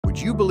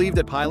you believe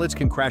that pilots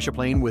can crash a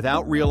plane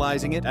without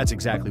realizing it? That's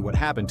exactly what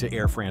happened to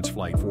Air France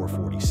Flight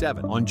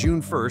 447. On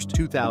June 1,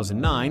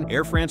 2009,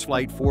 Air France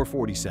Flight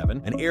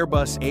 447, an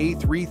Airbus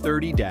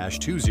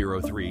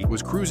A330-203,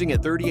 was cruising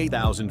at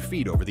 38,000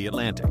 feet over the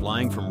Atlantic,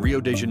 flying from Rio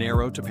de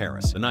Janeiro to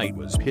Paris. The night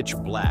was pitch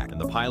black,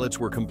 and the pilots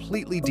were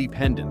completely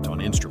dependent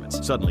on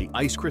instruments. Suddenly,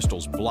 ice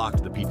crystals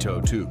blocked the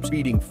pitot tubes,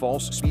 feeding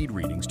false speed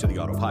readings to the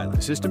autopilot.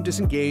 The system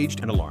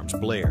disengaged and alarms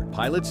blared.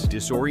 Pilots,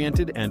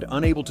 disoriented and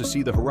unable to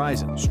see the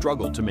horizon,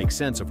 struggled to make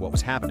sense of what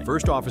was happening.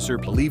 First officer,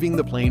 believing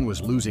the plane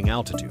was losing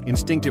altitude,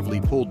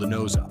 instinctively pulled the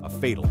nose up, a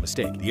fatal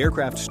mistake. The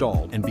aircraft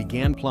stalled and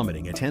began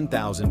plummeting at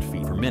 10,000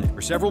 feet per minute.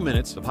 For several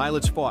minutes, the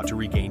pilots fought to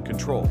regain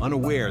control,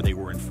 unaware they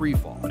were in free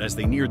fall. But as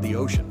they neared the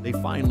ocean, they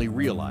finally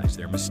realized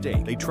their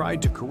mistake. They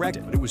tried to correct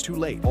it, but it was too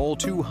late. All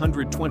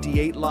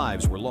 228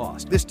 lives were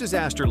lost. This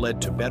disaster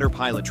led to better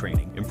pilot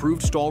training,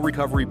 improved stall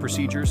recovery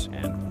procedures,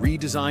 and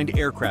redesigned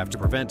aircraft to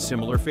prevent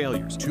similar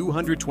failures.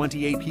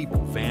 228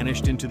 people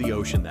vanished into the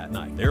ocean that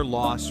night. Their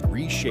loss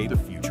reshaped the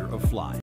future of flying.